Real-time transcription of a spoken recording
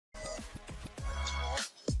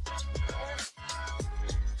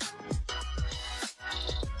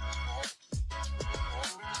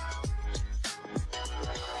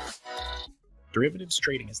Derivatives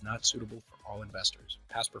trading is not suitable for all investors.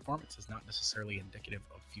 Past performance is not necessarily indicative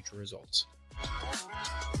of future results.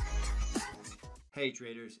 Hey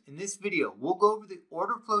traders, in this video we'll go over the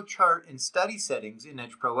order flow chart and study settings in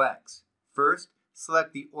EdgeProX. First,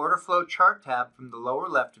 select the order flow chart tab from the lower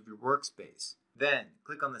left of your workspace. Then,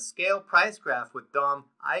 click on the scale price graph with DOM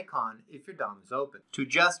icon if your DOM is open. To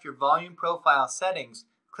adjust your volume profile settings,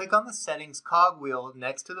 click on the settings cogwheel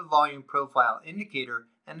next to the volume profile indicator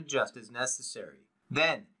and adjust as necessary.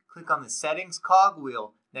 Then, click on the settings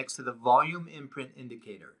cogwheel next to the volume imprint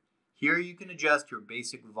indicator. Here you can adjust your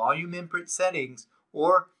basic volume imprint settings,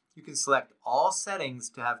 or you can select all settings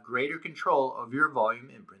to have greater control of your volume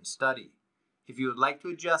imprint study. If you would like to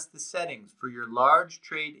adjust the settings for your large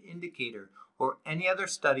trade indicator or any other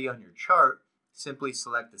study on your chart, simply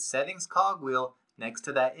select the settings cogwheel next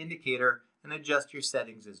to that indicator and adjust your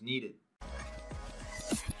settings as needed.